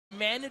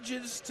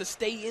manages to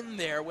stay in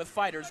there with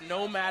fighters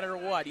no matter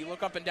what. You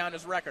look up and down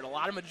his record, a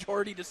lot of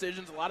majority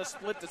decisions, a lot of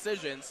split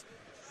decisions.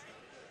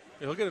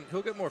 He'll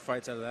get more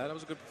fights out of that. That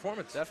was a good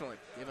performance. Definitely.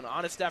 Give an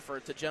honest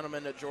effort to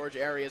gentleman George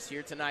Arias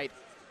here tonight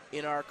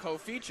in our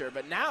co-feature.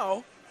 But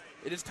now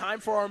it is time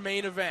for our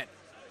main event.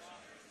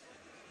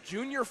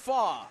 Junior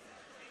Fa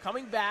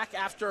coming back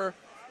after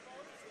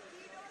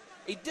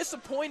a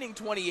disappointing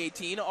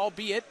 2018,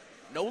 albeit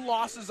no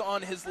losses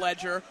on his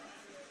ledger.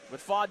 But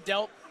Fa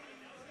dealt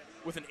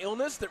with an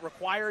illness that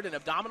required an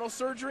abdominal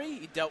surgery.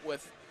 He dealt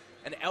with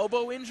an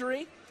elbow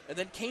injury and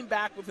then came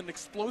back with an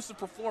explosive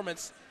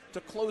performance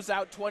to close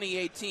out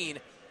 2018.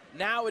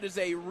 Now it is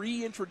a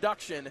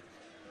reintroduction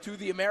to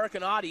the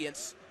American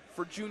audience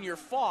for Junior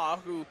Fa,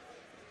 who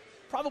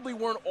probably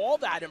weren't all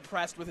that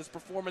impressed with his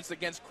performance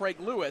against Craig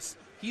Lewis.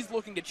 He's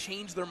looking to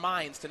change their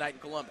minds tonight in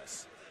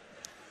Columbus.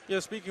 Yeah,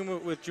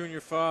 speaking with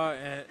Junior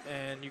Fa,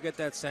 and you get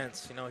that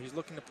sense, he's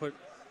looking to put,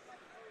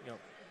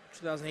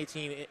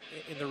 2018 in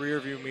the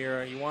rearview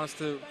mirror. He wants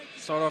to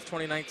start off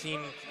 2019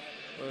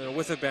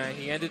 with a bang.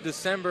 He ended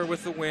December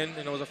with a win,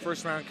 and it was a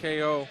first-round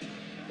KO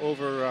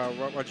over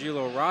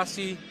Rogelio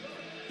Rossi.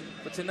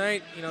 But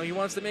tonight, he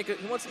wants to make a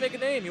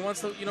name. He wants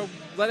to,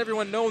 let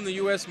everyone know in the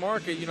U.S.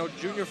 market,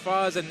 Junior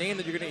Fa is a name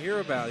that you're going to hear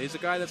about. He's a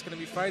guy that's going to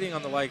be fighting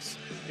on the likes,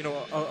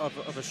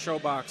 of a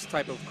showbox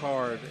type of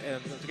card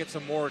and to get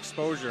some more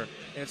exposure.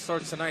 And it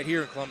starts tonight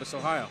here in Columbus,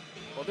 Ohio.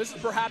 Well, this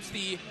is perhaps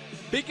the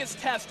biggest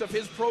test of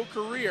his pro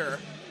career.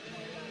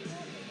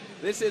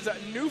 This is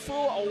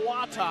Newfel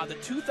Ouatah, the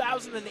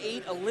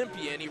 2008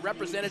 Olympian. He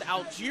represented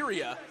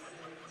Algeria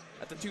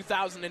at the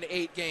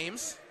 2008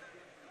 Games.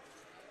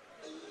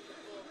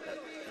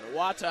 And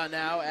Ouatah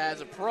now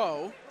as a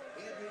pro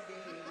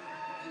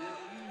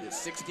is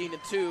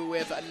 16-2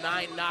 with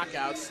 9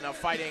 knockouts, now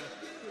fighting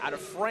out of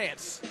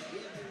France.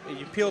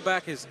 You peel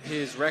back his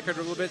record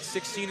a little bit,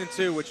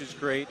 16-2, which is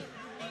great.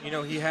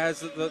 He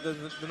has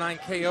the 9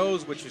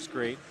 KOs, which is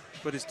great,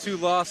 but his 2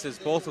 losses,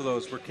 both of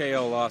those were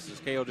KO losses,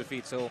 KO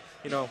defeats. So,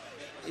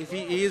 if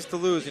he is to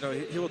lose,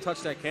 he will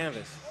touch that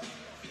canvas.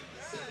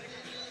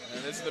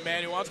 And this is the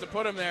man who wants to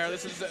put him there.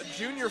 This is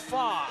Junior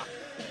Fa.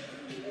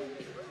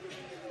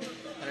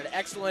 And an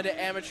excellent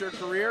amateur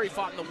career. He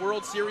fought in the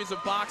World Series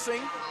of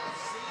Boxing.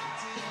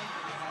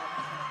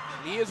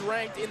 He is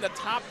ranked in the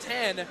top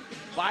 10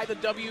 by the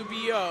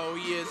WBO.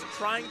 He is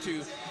trying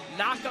to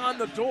knock on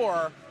the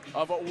door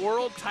of a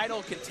world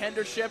title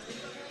contendership.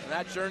 And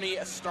that journey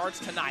starts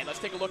tonight. Let's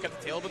take a look at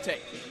the tail of the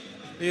tape.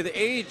 Yeah,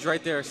 the age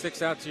right there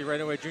sticks out to you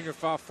right away. Junior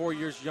Fa, 4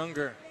 years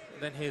younger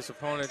than his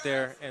opponent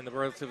there, and the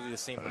relatively the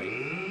same height.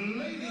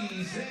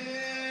 Ladies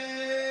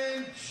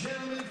and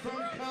gentlemen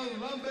from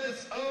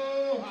Columbus,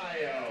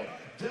 Ohio,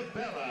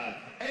 DiBella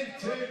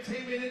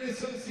Entertainment in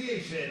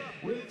association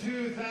with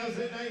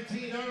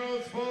 2019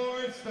 Arnold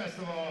Sports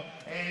Festival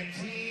and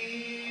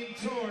Team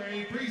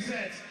Torrey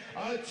presents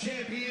a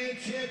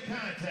championship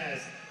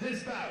contest.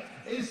 This bout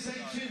is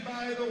sanctioned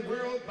by the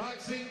World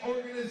Boxing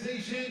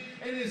Organization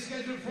and is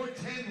scheduled for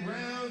 10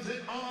 rounds,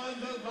 and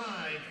on the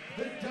line,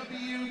 the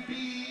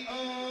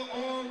WBO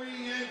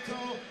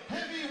Oriental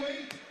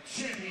Heavyweight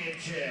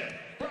Championship.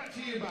 Brought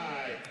to you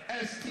by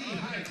ST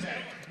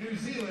High-Tech, New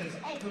Zealand's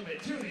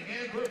ultimate tuning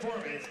and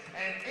performance,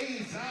 and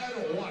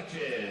AZOD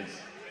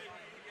Watches.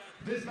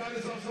 This bout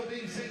is also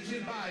being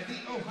sanctioned by the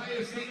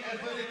Ohio State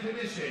Athletic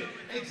Commission.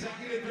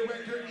 Executive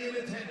Director in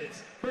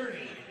attendance,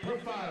 Bernie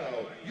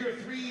Profado. Your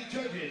 3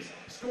 judges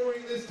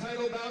scoring this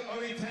title bout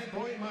on a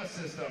 10-point must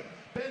system: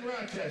 Ben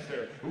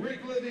Rochester,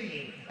 Rick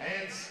Levine,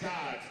 and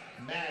Scott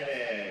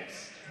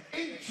Maddox.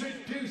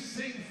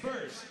 Introducing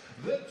first,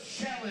 the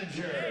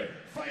challenger,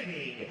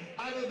 fighting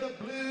out of the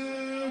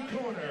blue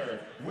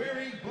corner,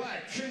 wearing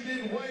black, trimmed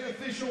in white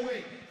official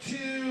weight,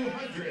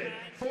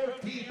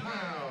 240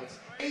 pounds,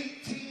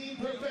 18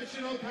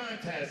 professional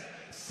contests,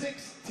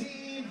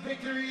 16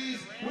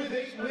 victories with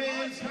 8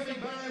 wins, coming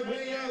by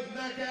way of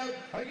knockout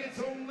against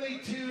only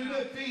 2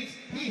 defeats.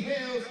 He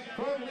hails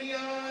from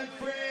Lyon,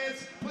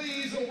 France.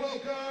 Please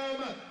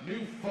welcome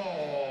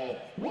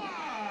Newfel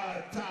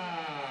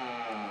Ouatah.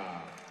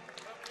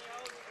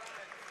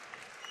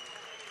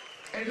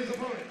 And his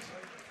opponent,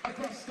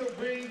 across the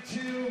ring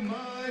to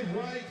my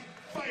right,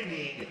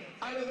 fighting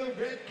out of the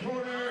red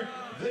corner,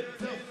 the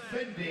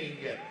defending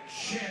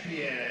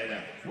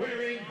champion,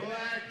 wearing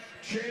black,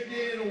 trimmed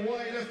in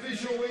white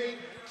official weight,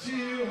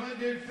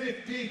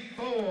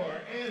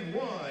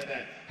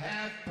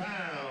 254.5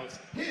 pounds.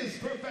 His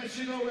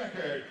professional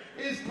record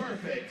is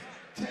perfect.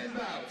 10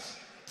 bouts,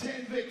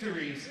 10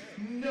 victories,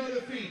 no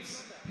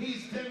defeats.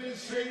 He's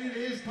demonstrated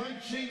his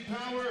punching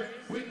power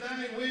with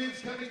 9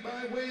 wins, coming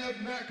by way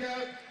of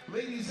knockout.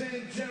 Ladies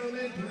and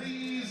gentlemen,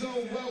 please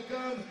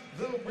welcome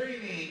the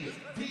reigning,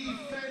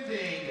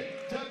 defending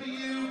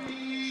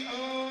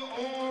WBO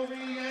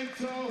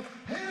Oriental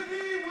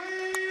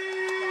Heavyweight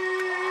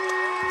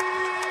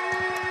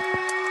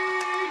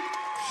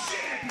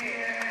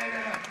Champion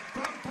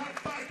from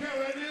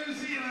Papakura, New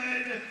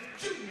Zealand,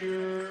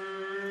 Junior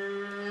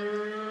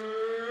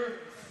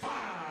Fa.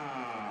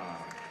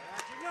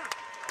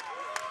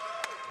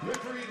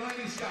 Referee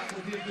Lonnie Scott shot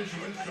with the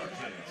official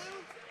instructions.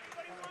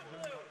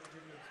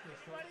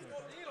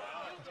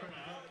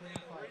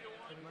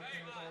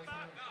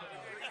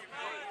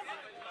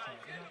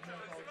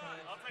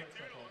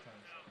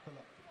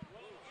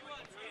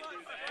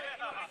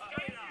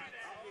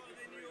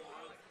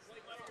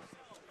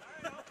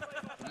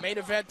 Main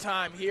event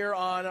time here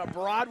on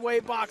Broadway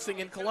Boxing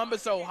in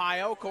Columbus,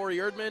 Ohio. Corey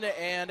Erdman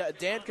and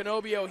Dan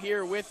Canobio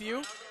here with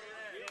you.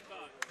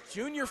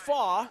 Junior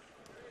Faw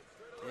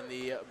in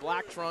the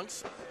black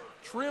trunks,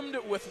 trimmed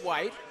with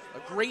white,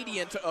 a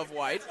gradient of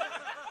white.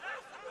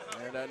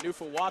 And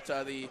Newfel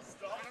Ouatah, the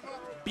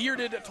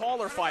bearded,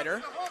 taller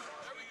fighter.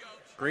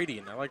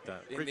 Gradient, I like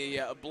that. In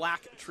the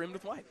black trimmed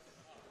with white.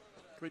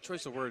 Great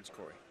choice of words,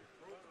 Corey.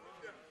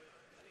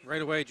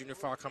 Right away, Junior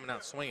Faw coming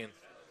out swinging.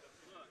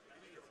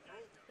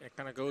 It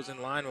kind of goes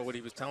in line with what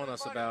he was telling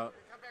us about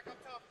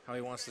how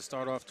he wants to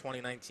start off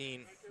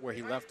 2019 where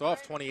he left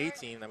off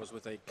 2018. That was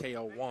with a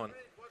KO1.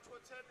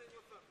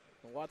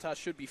 Ouatah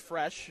should be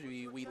fresh.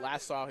 We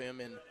last saw him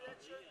in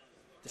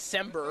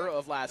December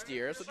of last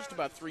year, so just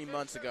about 3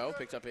 months ago.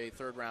 Picked up a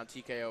third-round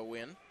TKO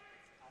win.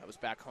 That was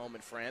back home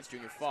in France.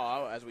 Junior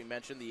Faw, as we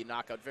mentioned, the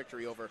knockout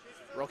victory over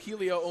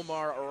Rogelio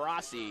Omar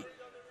Rossi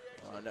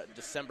on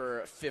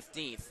December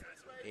 15th.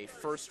 A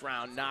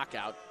first-round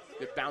knockout.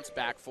 Good bounce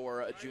back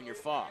for Junior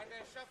Faw.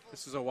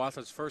 This is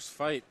Ouattah's first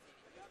fight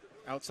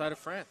outside of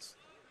France.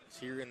 He's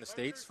here in the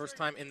States, first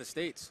time in the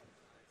States.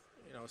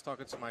 You know, I was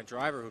talking to my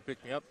driver who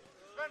picked me up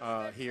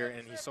here,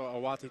 and he saw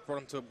Ouatah. He brought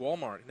him to a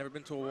Walmart. He'd never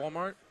been to a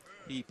Walmart.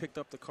 He picked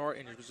up the cart,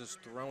 and he was just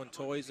throwing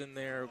toys in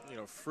there, you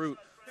know, fruit,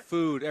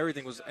 food,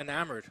 everything. Was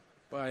enamored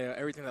by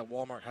everything that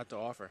Walmart had to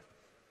offer.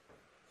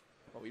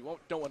 Well, we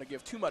don't want to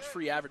give too much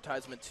free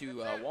advertisement to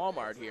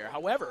Walmart here.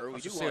 However,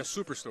 we do say a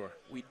superstore.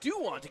 We do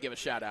want to give a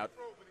shout-out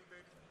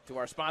to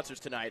our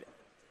sponsors tonight.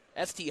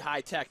 ST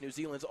High Tech, New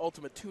Zealand's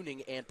ultimate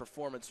tuning and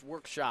performance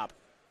workshop.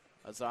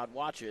 Azad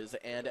Watches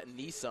and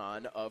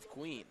Nissan of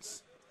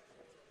Queens.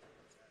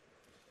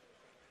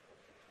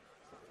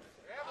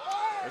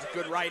 There's a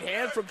good right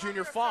hand from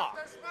Junior Faw.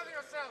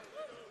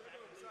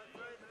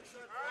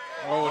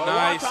 Oh,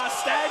 nice. Ouatah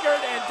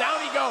staggered, and down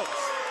he goes.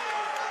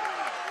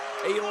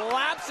 A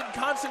lapse in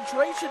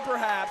concentration,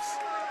 perhaps,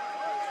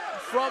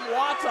 from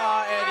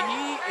Ouatah, and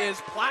he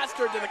is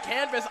plastered to the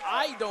canvas.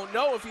 I don't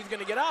know if he's going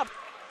to get up.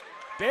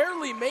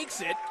 Barely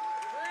makes it.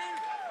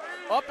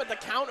 Up at the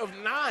count of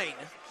 9.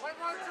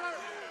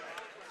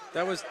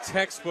 That was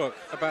textbook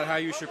about how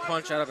you should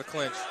punch out of a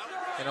clinch.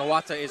 And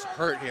Ouatah is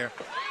hurt here.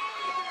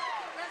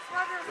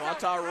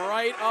 Ouatah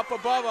right up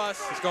above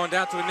us. He's going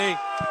down to a knee.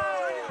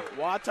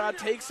 Ouatah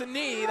takes a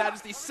knee. That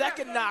is the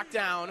second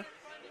knockdown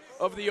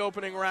of the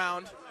opening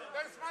round.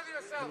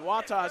 And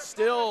Ouatah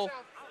still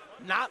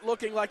not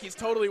looking like he's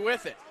totally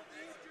with it.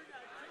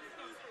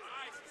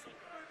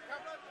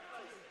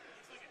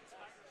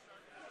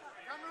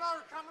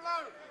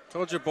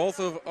 Told you both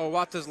of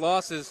Ouattah's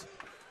losses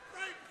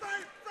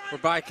were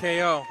by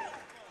KO.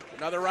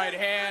 Another right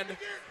hand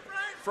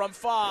from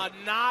Faw.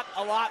 Not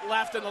a lot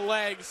left in the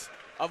legs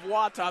of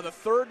Ouatah. The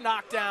third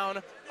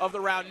knockdown of the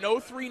round. No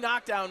 3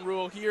 knockdown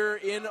rule here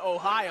in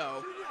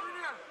Ohio.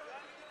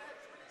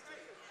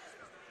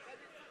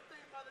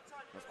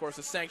 Of course,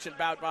 a sanctioned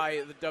bout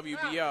by the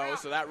WBO,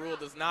 so that rule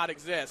does not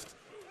exist.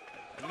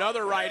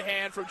 Another right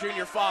hand from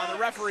Junior Faw, and the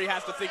referee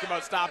has to think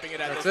about stopping it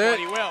at this point.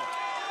 He will.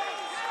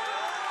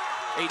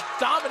 A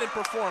dominant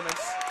performance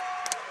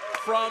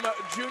from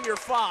Junior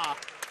Faw.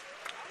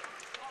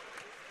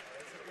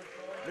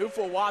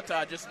 Newfel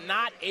Ouatah just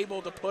not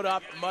able to put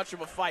up much of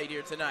a fight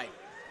here tonight.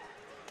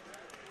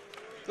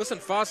 Listen,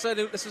 Faw said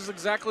this is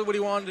exactly what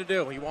he wanted to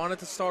do. He wanted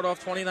to start off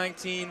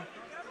 2019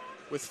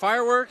 with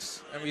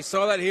fireworks, and we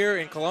saw that here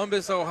in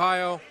Columbus,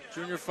 Ohio.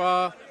 Junior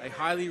Faw, a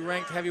highly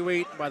ranked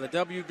heavyweight by the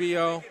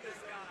WBO,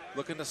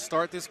 looking to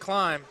start this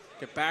climb,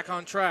 get back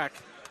on track.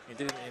 He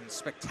did it in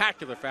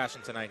spectacular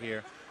fashion tonight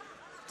here.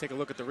 Take a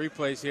look at the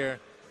replays here.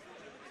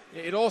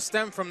 It all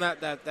stemmed from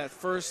that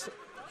first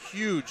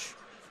huge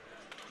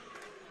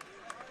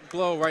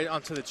blow right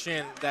onto the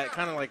chin that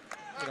kind of like,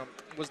 you know,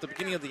 was the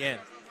beginning of the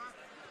end.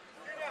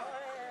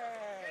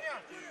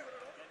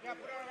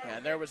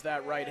 And there was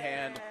that right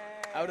hand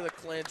out of the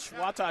clinch.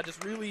 Ouatah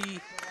just really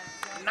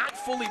not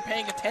fully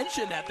paying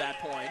attention at that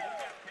point.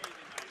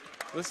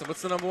 Listen,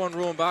 what's the #1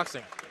 rule in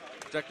boxing?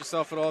 Protect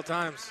yourself at all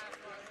times.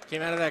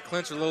 Came out of that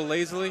clinch a little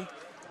lazily,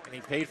 and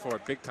he paid for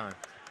it big time.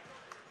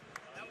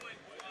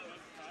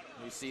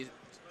 We see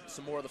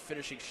some more of the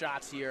finishing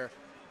shots here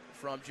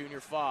from Junior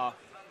Faw.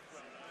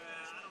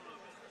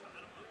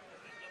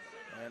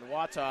 And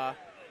Ouatah,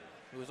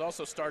 who has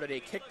also started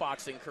a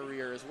kickboxing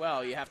career as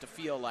well, you have to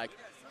feel like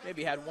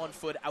maybe had one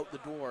foot out the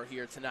door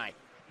here tonight.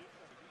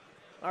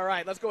 All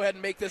right, let's go ahead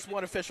and make this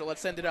one official.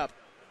 Let's send it up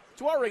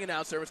to our ring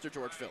announcer, Mr.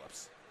 George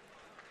Phillips.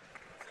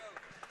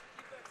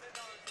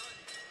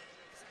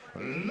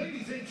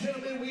 Ladies and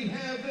gentlemen, we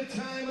have the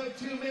time of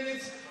 2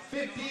 minutes,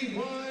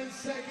 51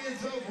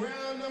 seconds of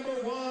round number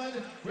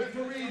 1.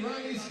 Referee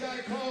Ronnie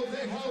Scott calls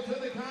a halt to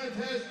the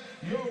contest.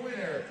 Your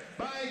winner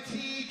by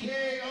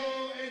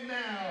TKO, and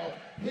now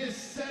his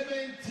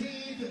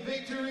 17th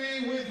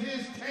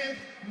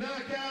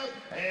knockout,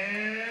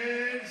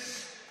 and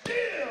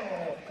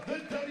still the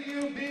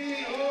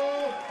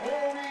WBO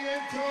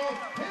Oriental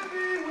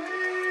Heavyweight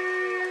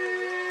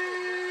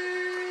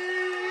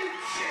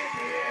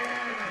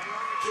Champion,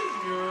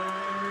 Junior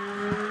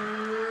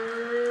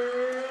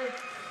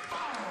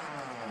Ouatah.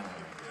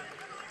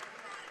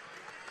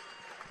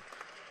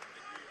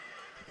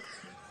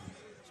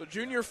 So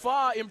Junior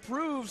Ouatah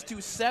improves to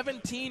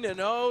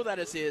 17-0. That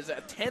is his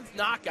 10th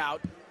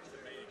knockout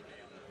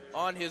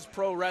on his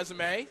pro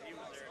resume.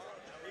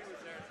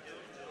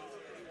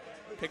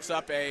 Picks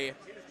up a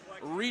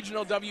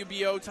regional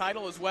WBO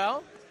title as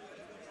well,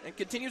 and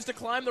continues to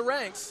climb the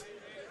ranks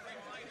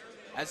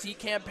as he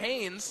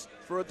campaigns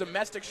for a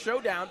domestic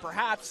showdown,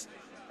 perhaps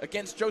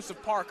against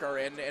Joseph Parker,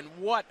 and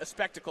what a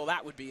spectacle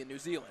that would be in New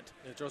Zealand.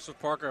 Yeah, Joseph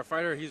Parker, a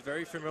fighter he's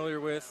very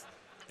familiar with.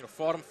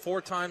 Fought him 4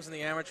 times in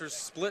the amateurs,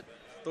 split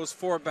those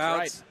 4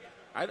 bouts.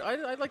 Right.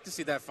 I'd like to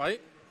see that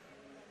fight.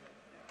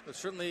 It'll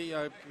certainly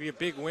be a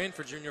big win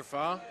for Junior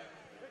Ouatah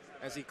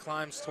as he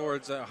climbs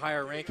towards a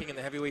higher ranking in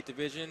the heavyweight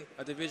division,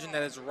 a division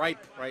that is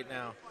ripe right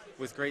now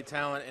with great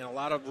talent and a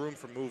lot of room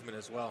for movement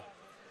as well.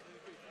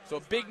 So a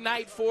big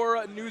night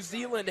for New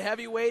Zealand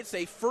heavyweights,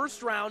 a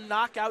first-round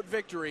knockout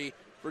victory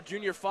for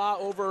Junior Ouatah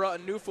over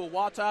Newfel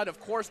Ouatah. And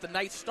of course, the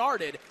night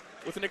started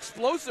with an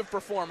explosive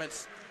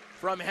performance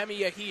from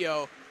Hemi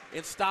Ahio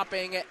in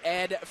stopping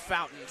Ed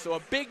Fountain. So a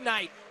big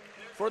night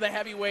for the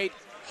heavyweight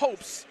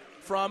hopes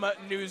from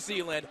New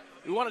Zealand.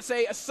 We want to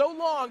say so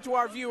long to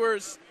our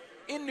viewers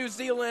in New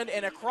Zealand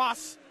and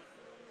across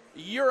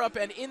Europe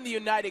and in the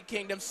United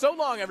Kingdom. So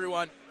long,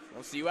 everyone.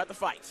 We'll see you at the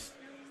fights.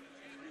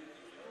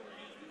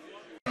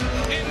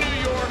 In New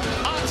York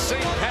on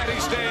St.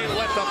 Paddy's Day,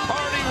 let the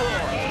party roar.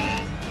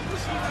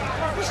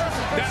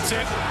 That's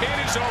it. It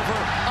is over.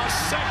 A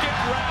second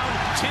round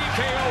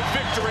TKO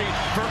victory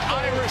for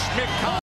Irish McConnell.